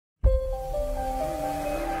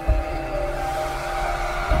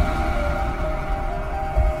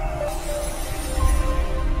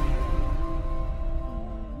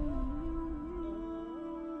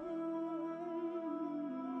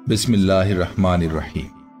بسم اللہ الرحمن الرحیم۔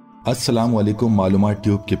 السلام علیکم معلومات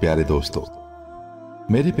ٹیوب کے پیارے دوستو۔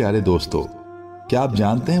 میرے پیارے دوستو، کیا آپ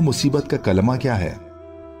جانتے ہیں مصیبت کا کلمہ کیا ہے؟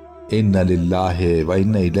 ان للہ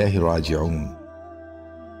وانا الیہ راجعون۔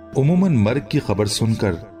 عموماً مرگ کی خبر سن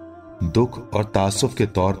کر دکھ اور تاسف کے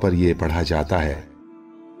طور پر یہ پڑھا جاتا ہے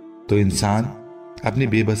تو انسان اپنی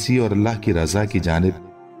بے بسی اور اللہ کی رضا کی جانب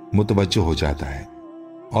متوجہ ہو جاتا ہے۔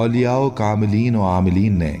 اولیاء و کاملین و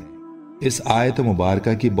عاملین نے اس آیت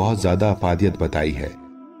مبارکہ کی بہت زیادہ افادیت بتائی ہے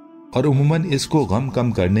اور عموماً اس کو غم کم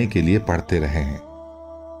کرنے کے لیے پڑھتے رہے ہیں۔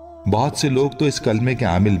 بہت سے لوگ تو اس کلمے کے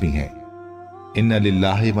عامل بھی ہیں۔ ان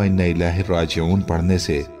للہ وانا الیہ راجعون پڑھنے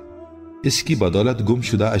سے اس کی بدولت گم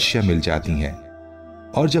شدہ اشیاء مل جاتی ہیں،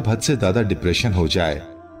 اور جب حد سے زیادہ ڈپریشن ہو جائے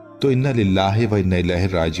تو ان للہ وانا الیہ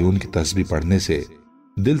راجعون کی تسبیح پڑھنے سے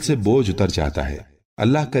دل سے بوجھ اتر جاتا ہے۔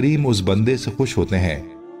 اللہ کریم اس بندے سے خوش ہوتے ہیں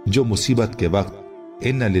جو مصیبت کے وقت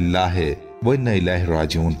ان للہ وانا الیہ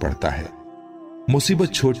راجعون پڑھتا ہے۔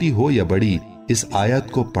 مصیبت چھوٹی ہو یا بڑی، اس آیت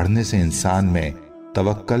کو پڑھنے سے انسان میں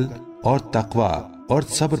توکل اور تقوی اور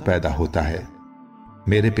صبر پیدا ہوتا ہے۔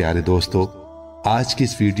 میرے پیارے دوستو، آج کی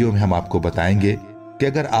اس ویڈیو میں ہم آپ کو بتائیں گے کہ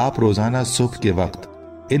اگر آپ روزانہ صبح کے وقت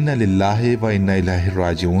ان للہ وانا الیہ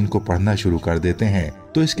راجعون کو پڑھنا شروع کر دیتے ہیں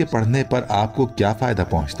تو اس کے پڑھنے پر آپ کو کیا فائدہ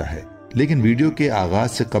پہنچتا ہے۔ لیکن ویڈیو کے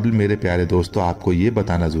آغاز سے قبل میرے پیارے دوستو، آپ کو یہ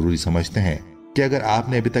بتانا ضروری سمجھتے ہیں کہ اگر آپ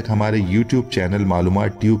نے ابھی تک ہمارے یوٹیوب چینل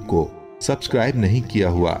معلومات ٹیوب کو سبسکرائب نہیں کیا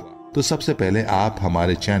ہوا تو سب سے پہلے آپ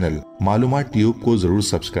ہمارے چینل معلومات ٹیوب کو ضرور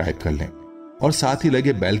سبسکرائب کر لیں اور ساتھ ہی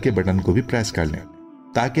لگے بیل کے بٹن کو بھی پریس کر لیں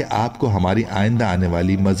تاکہ آپ کو ہماری آئندہ آنے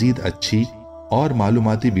والی مزید اچھی اور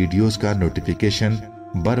معلوماتی ویڈیوز کا نوٹیفیکیشن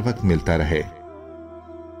بر وقت ملتا رہے۔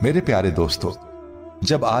 میرے پیارے دوستو،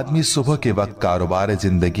 جب آدمی صبح کے وقت کاروبار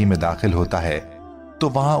زندگی میں داخل ہوتا ہے تو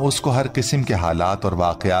وہاں اس کو ہر قسم کے حالات اور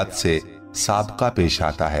واقعات سے سابقہ پیش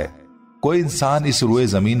آتا ہے۔ کوئی انسان اس روئے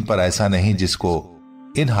زمین پر ایسا نہیں جس کو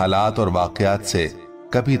ان حالات اور واقعات سے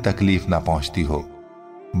کبھی تکلیف نہ پہنچتی ہو۔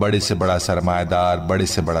 بڑے سے بڑا سرمایہ دار، بڑے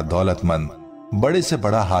سے بڑا دولت مند، بڑے سے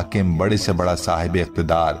بڑا حاکم، بڑے سے بڑا صاحب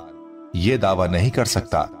اقتدار یہ دعویٰ نہیں کر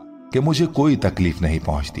سکتا کہ مجھے کوئی تکلیف نہیں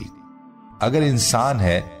پہنچتی۔ اگر انسان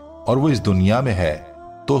ہے اور وہ اس دنیا میں ہے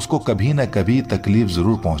تو اس کو کبھی نہ کبھی تکلیف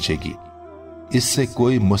ضرور پہنچے گی، اس سے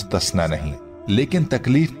کوئی مستثنا نہیں۔ لیکن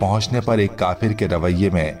تکلیف پہنچنے پر ایک کافر کے رویے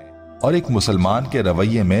میں اور ایک مسلمان کے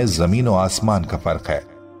رویے میں زمین و آسمان کا فرق ہے۔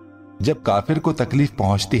 جب کافر کو تکلیف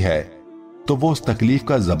پہنچتی ہے تو وہ اس تکلیف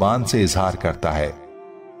کا زبان سے اظہار کرتا ہے۔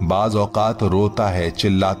 بعض اوقات روتا ہے،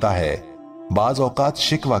 چلاتا ہے، بعض اوقات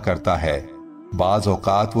شکوہ کرتا ہے، بعض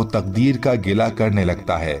اوقات وہ تقدیر کا گلہ کرنے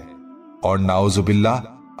لگتا ہے اور نعوذ باللہ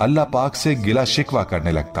اللہ پاک سے گلہ شکوہ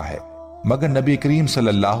کرنے لگتا ہے۔ مگر نبی کریم صلی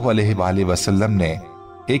اللہ علیہ وآلہ وسلم نے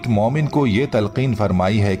ایک مومن کو یہ تلقین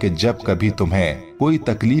فرمائی ہے کہ جب کبھی تمہیں کوئی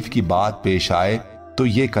تکلیف کی بات پیش آئے تو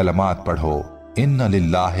یہ کلمات پڑھو، ان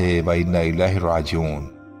للہ وانا الیہ راجعون،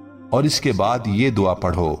 اور اس کے بعد یہ دعا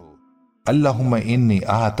پڑھو، اللہم انی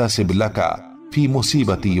احتسب لک فی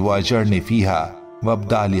مصیبتی واجرنی فیہا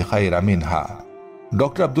وابدل خیر منہا۔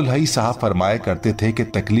 ڈاکٹر عبدالحی صاحب فرمایا کرتے تھے کہ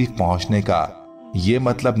تکلیف پہنچنے کا یہ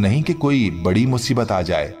مطلب نہیں کہ کوئی بڑی مصیبت آ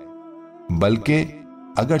جائے، بلکہ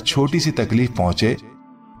اگر چھوٹی سی تکلیف پہنچے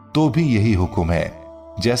تو بھی یہی حکم ہے،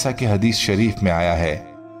 جیسا کہ حدیث شریف میں آیا ہے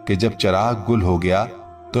کہ جب چراغ گل ہو گیا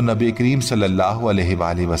تو نبی کریم صلی اللہ علیہ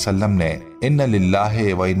وآلہ وسلم نے ان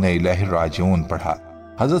للہ وانا الیہ راجعون پڑھا۔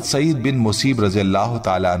 حضرت سعید بن مصیب رضی اللہ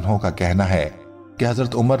تعالی عنہ کا کہنا ہے کہ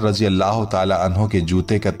حضرت عمر رضی اللہ تعالی عنہ کے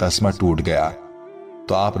جوتے کا تسمہ ٹوٹ گیا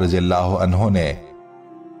تو آپ رضی اللہ عنہ نے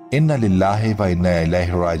ان للہ وانا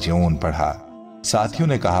الیہ راجعون پڑھا۔ ساتھیوں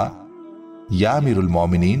نے کہا، یا امیر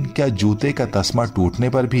المومنین، کیا جوتے کا تسمہ ٹوٹنے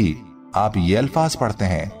پر بھی آپ یہ الفاظ پڑھتے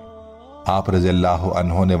ہیں؟ آپ رضی اللہ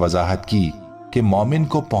عنہ نے وضاحت کی کہ مومن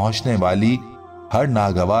کو پہنچنے والی ہر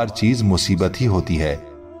ناگوار چیز مصیبت ہی ہوتی ہے۔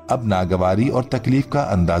 اب ناگواری اور تکلیف کا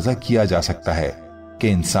اندازہ کیا جا سکتا ہے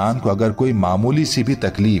کہ انسان کو اگر کوئی معمولی سی بھی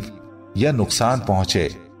تکلیف یا نقصان پہنچے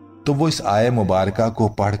تو وہ اس آیہ مبارکہ کو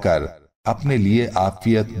پڑھ کر اپنے لیے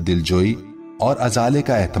عافیت، دلجوئی اور ازالے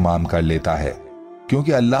کا اہتمام کر لیتا ہے،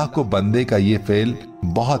 کیونکہ اللہ کو بندے کا یہ فعل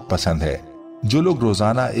بہت پسند ہے۔ جو لوگ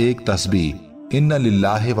روزانہ ایک تسبیح ان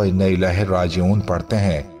للہ وانا الیہ راجعون پڑھتے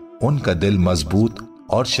ہیں ان کا دل مضبوط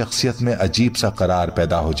اور شخصیت میں عجیب سا قرار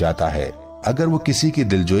پیدا ہو جاتا ہے۔ اگر وہ کسی کی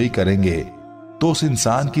دلجوئی کریں گے تو اس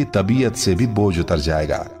انسان کی طبیعت سے بھی بوجھ اتر جائے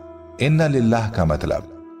گا۔ ان للہ کا مطلب،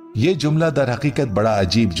 یہ جملہ در حقیقت بڑا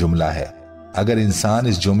عجیب جملہ ہے۔ اگر انسان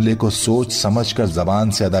اس جملے کو سوچ سمجھ کر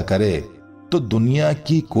زبان سے ادا کرے تو دنیا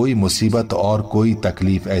کی کوئی مصیبت اور کوئی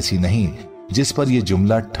تکلیف ایسی نہیں جس پر یہ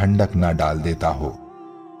جملہ ٹھنڈک نہ ڈال دیتا ہو۔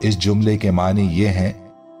 اس جملے کے معنی یہ ہیں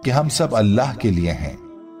کہ ہم سب اللہ کے لیے ہیں،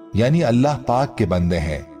 یعنی اللہ پاک کے بندے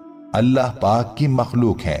ہیں، اللہ پاک کی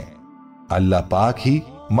مخلوق ہیں، اللہ پاک ہی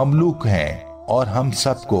مملوک ہیں، اور ہم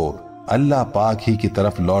سب کو اللہ پاک ہی کی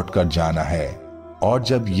طرف لوٹ کر جانا ہے۔ اور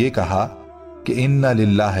جب یہ کہا کہ انا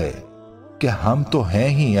للہ ہے کہ ہم تو ہیں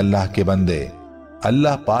ہی اللہ کے بندے،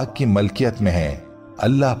 اللہ پاک کی ملکیت میں ہیں،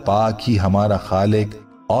 اللہ پاک ہی ہمارا خالق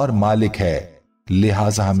اور مالک ہے،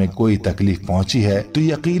 لہٰذا ہمیں کوئی تکلیف پہنچی ہے تو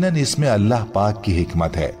یقیناً اس میں اللہ پاک کی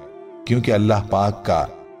حکمت ہے، کیونکہ اللہ پاک کا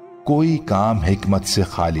کوئی کام حکمت سے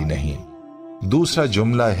خالی نہیں۔ دوسرا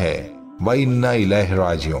جملہ ہے وانا الیہ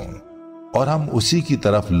راجعون، اور ہم اسی کی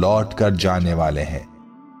طرف لوٹ کر جانے والے ہیں۔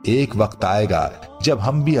 ایک وقت آئے گا جب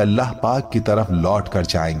ہم بھی اللہ پاک کی طرف لوٹ کر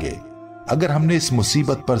جائیں گے۔ اگر ہم نے اس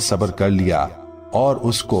مصیبت پر صبر کر لیا اور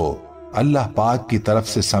اس کو اللہ پاک کی طرف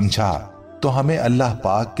سے سمجھا تو ہمیں اللہ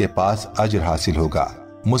پاک کے پاس اجر حاصل ہوگا۔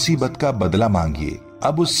 مصیبت کا بدلہ مانگیے۔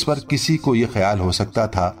 اب اس پر کسی کو یہ خیال ہو سکتا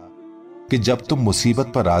تھا کہ جب تم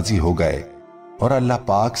مصیبت پر راضی ہو گئے اور اللہ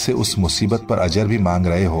پاک سے اس مصیبت پر اجر بھی مانگ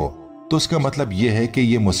رہے ہو تو اس کا مطلب یہ ہے کہ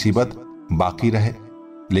یہ مصیبت باقی رہے،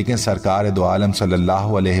 لیکن سرکار دو عالم صلی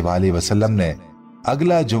اللہ علیہ وآلہ وسلم نے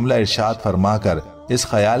اگلا جملہ ارشاد فرما کر اس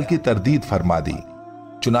خیال کی تردید فرما دی۔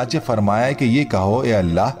 چنانچہ فرمایا کہ یہ کہو اے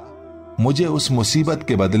اللہ، مجھے اس مصیبت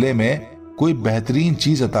کے بدلے میں کوئی بہترین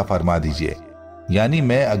چیز عطا فرما دیجئے، یعنی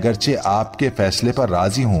میں اگرچہ آپ کے فیصلے پر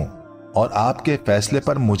راضی ہوں اور آپ کے فیصلے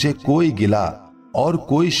پر مجھے کوئی گلہ اور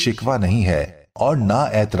کوئی شکوہ نہیں ہے اور نہ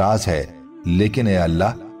اعتراض ہے، لیکن اے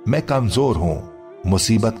اللہ میں کمزور ہوں،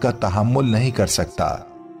 مصیبت کا تحمل نہیں کر سکتا،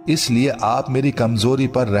 اس لیے آپ میری کمزوری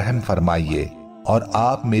پر رحم فرمائیے اور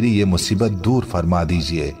آپ میری یہ مصیبت دور فرما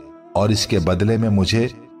دیجئے اور اس کے بدلے میں مجھے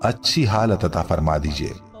اچھی حالت عطا فرما دیجئے۔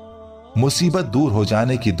 مصیبت دور ہو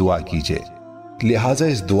جانے کی دعا کیجئے، لہٰذا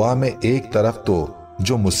اس دعا میں ایک طرف تو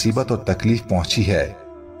جو مصیبت اور تکلیف پہنچی ہے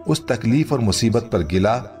اس تکلیف اور مصیبت پر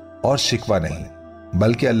گلہ اور شکوہ نہیں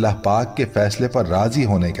بلکہ اللہ پاک کے فیصلے پر راضی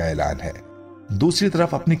ہونے کا اعلان ہے، دوسری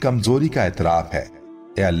طرف اپنی کمزوری کا اعتراف ہے۔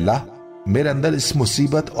 اے اللہ، میرے اندر اس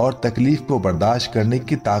مصیبت اور تکلیف کو برداشت کرنے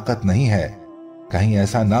کی طاقت نہیں ہے، کہیں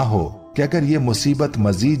ایسا نہ ہو کہ اگر یہ مصیبت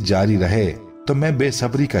مزید جاری رہے تو میں بے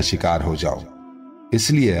صبری کا شکار ہو جاؤں، اس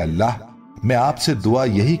لیے اللہ میں آپ سے دعا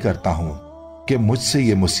یہی کرتا ہوں کہ مجھ سے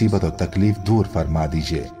یہ مصیبت اور تکلیف دور فرما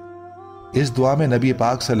دیجئے۔ اس دعا میں نبی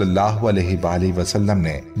پاک صلی اللہ علیہ وآلہ وسلم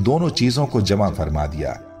نے دونوں چیزوں کو جمع فرما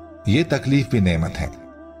دیا۔ یہ تکلیف بھی نعمت ہے۔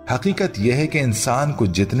 حقیقت یہ ہے کہ انسان کو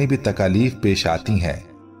جتنی بھی تکالیف پیش آتی ہیں،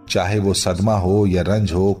 چاہے وہ صدمہ ہو یا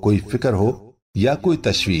رنج ہو، کوئی فکر ہو یا کوئی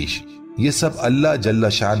تشویش، یہ سب اللہ جل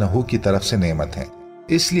شانہ کی طرف سے نعمت ہیں۔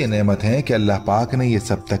 اس لیے نعمت ہے کہ اللہ پاک نے یہ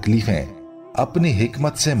سب تکلیفیں اپنی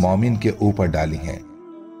حکمت سے مومن کے اوپر ڈالی ہیں،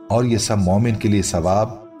 اور یہ سب مومن کے لیے ثواب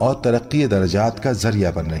اور ترقی درجات کا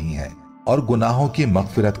ذریعہ بن رہی ہیں اور گناہوں کی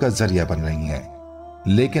مغفرت کا ذریعہ بن رہی ہیں۔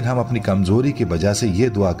 لیکن ہم اپنی کمزوری کی وجہ سے یہ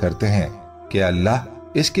دعا کرتے ہیں کہ اللہ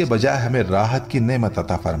اس کے بجائے ہمیں راحت کی نعمت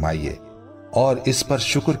عطا فرمائیے اور اس پر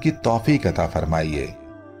شکر کی توفیق عطا فرمائیے۔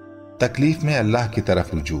 تکلیف میں اللہ کی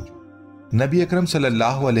طرف رجوع۔ نبی اکرم صلی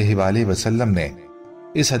اللہ علیہ وآلہ وسلم نے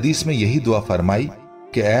اس حدیث میں یہی دعا فرمائی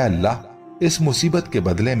کہ اے اللہ، اس مصیبت کے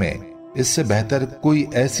بدلے میں اس سے بہتر کوئی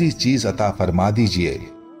ایسی چیز عطا فرما دیجئے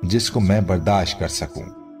جس کو میں برداشت کر سکوں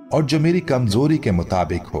اور جو میری کمزوری کے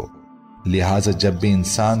مطابق ہو۔ لہٰذا جب بھی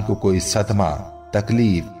انسان کو کوئی صدمہ،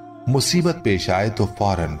 تکلیف، مصیبت پیش آئے تو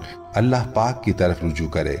فوراً اللہ پاک کی طرف رجوع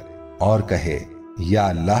کرے اور کہے یا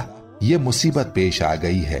اللہ، یہ مصیبت پیش آ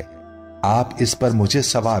گئی ہے، آپ اس پر مجھے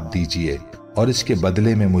ثواب دیجئے اور اس کے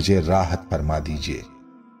بدلے میں مجھے راحت فرما دیجئے۔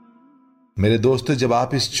 میرے دوستو، جب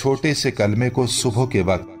آپ اس چھوٹے سے کلمے کو صبح کے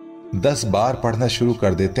وقت 10 بار پڑھنا شروع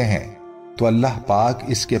کر دیتے ہیں تو اللہ پاک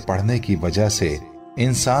اس کے پڑھنے کی وجہ سے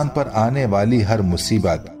انسان پر آنے والی ہر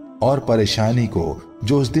مصیبت اور پریشانی کو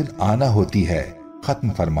جو اس دن آنا ہوتی ہے ختم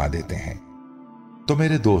فرما دیتے ہیں۔ تو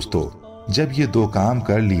میرے دوستو، جب یہ دو کام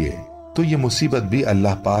کر لیے تو یہ مصیبت بھی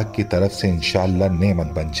اللہ پاک کی طرف سے انشاءاللہ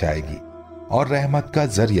نعمت بن جائے گی اور رحمت کا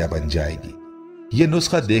ذریعہ بن جائے گی۔ یہ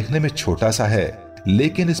نسخہ دیکھنے میں چھوٹا سا ہے،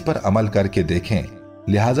 لیکن اس پر عمل کر کے دیکھیں،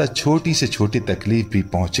 لہٰذا چھوٹی سے چھوٹی تکلیف بھی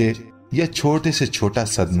پہنچے یا چھوٹے سے چھوٹا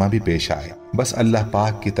صدمہ بھی پیش آئے، بس اللہ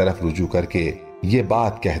پاک کی طرف رجوع کر کے یہ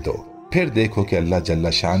بات کہہ دو، پھر دیکھو کہ اللہ جل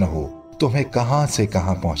شانہ تمہیں کہاں سے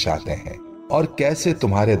کہاں پہنچاتے ہیں اور کیسے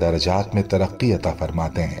تمہارے درجات میں ترقی عطا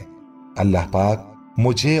فرماتے ہیں۔ اللہ پاک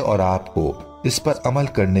مجھے اور آپ کو اس پر عمل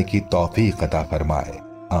کرنے کی توفیق عطا فرمائے،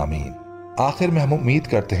 آمین۔ آخر میں ہم امید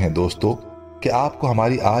کرتے ہیں دوستو کہ آپ کو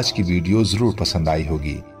ہماری آج کی ویڈیو ضرور پسند آئی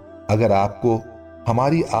ہوگی۔ اگر آپ کو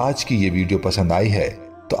ہماری آج کی یہ ویڈیو پسند آئی ہے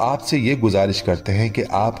تو آپ سے یہ گزارش کرتے ہیں کہ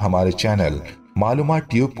آپ ہمارے چینل معلومات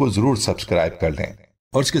ٹیوب کو ضرور سبسکرائب کر لیں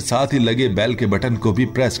اور اس کے ساتھ ہی لگے بیل کے بٹن کو بھی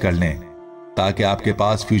پریس کر لیں تاکہ آپ کے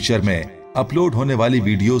پاس فیوچر میں اپلوڈ ہونے والی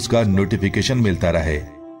ویڈیوز کا نوٹیفیکیشن ملتا رہے۔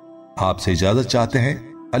 آپ سے اجازت چاہتے ہیں۔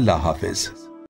 اللہ حافظ۔